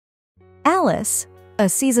Alice, a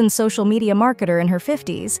seasoned social media marketer in her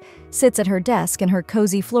 50s, sits at her desk in her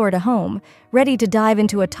cozy Florida home, ready to dive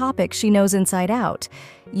into a topic she knows inside out,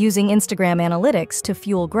 using Instagram analytics to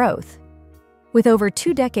fuel growth. With over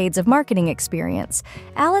 2 decades of marketing experience,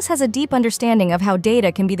 Alice has a deep understanding of how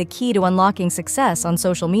data can be the key to unlocking success on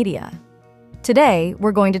social media. Today,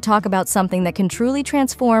 we're going to talk about something that can truly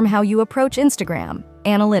transform how you approach Instagram: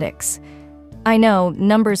 analytics. I know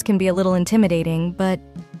numbers can be a little intimidating, but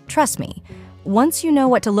trust me, once you know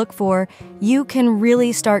what to look for, you can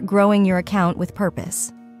really start growing your account with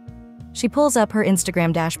purpose. She pulls up her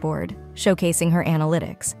Instagram dashboard, showcasing her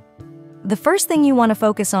analytics. The first thing you want to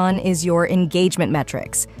focus on is your engagement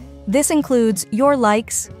metrics. This includes your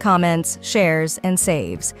likes, comments, shares, and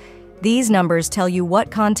saves. These numbers tell you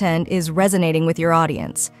what content is resonating with your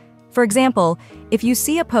audience. For example, if you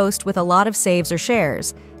see a post with a lot of saves or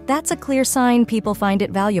shares, that's a clear sign people find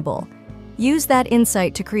it valuable. Use that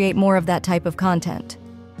insight to create more of that type of content.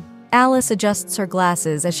 Alice adjusts her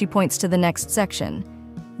glasses as she points to the next section.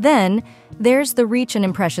 Then, there's the reach and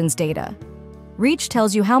impressions data. Reach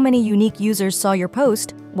tells you how many unique users saw your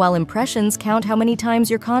post, while impressions count how many times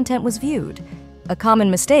your content was viewed. A common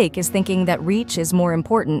mistake is thinking that reach is more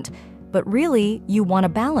important, but really, you want a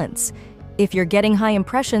balance. If you're getting high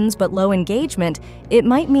impressions but low engagement, it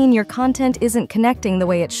might mean your content isn't connecting the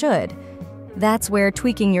way it should. That's where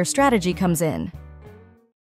tweaking your strategy comes in.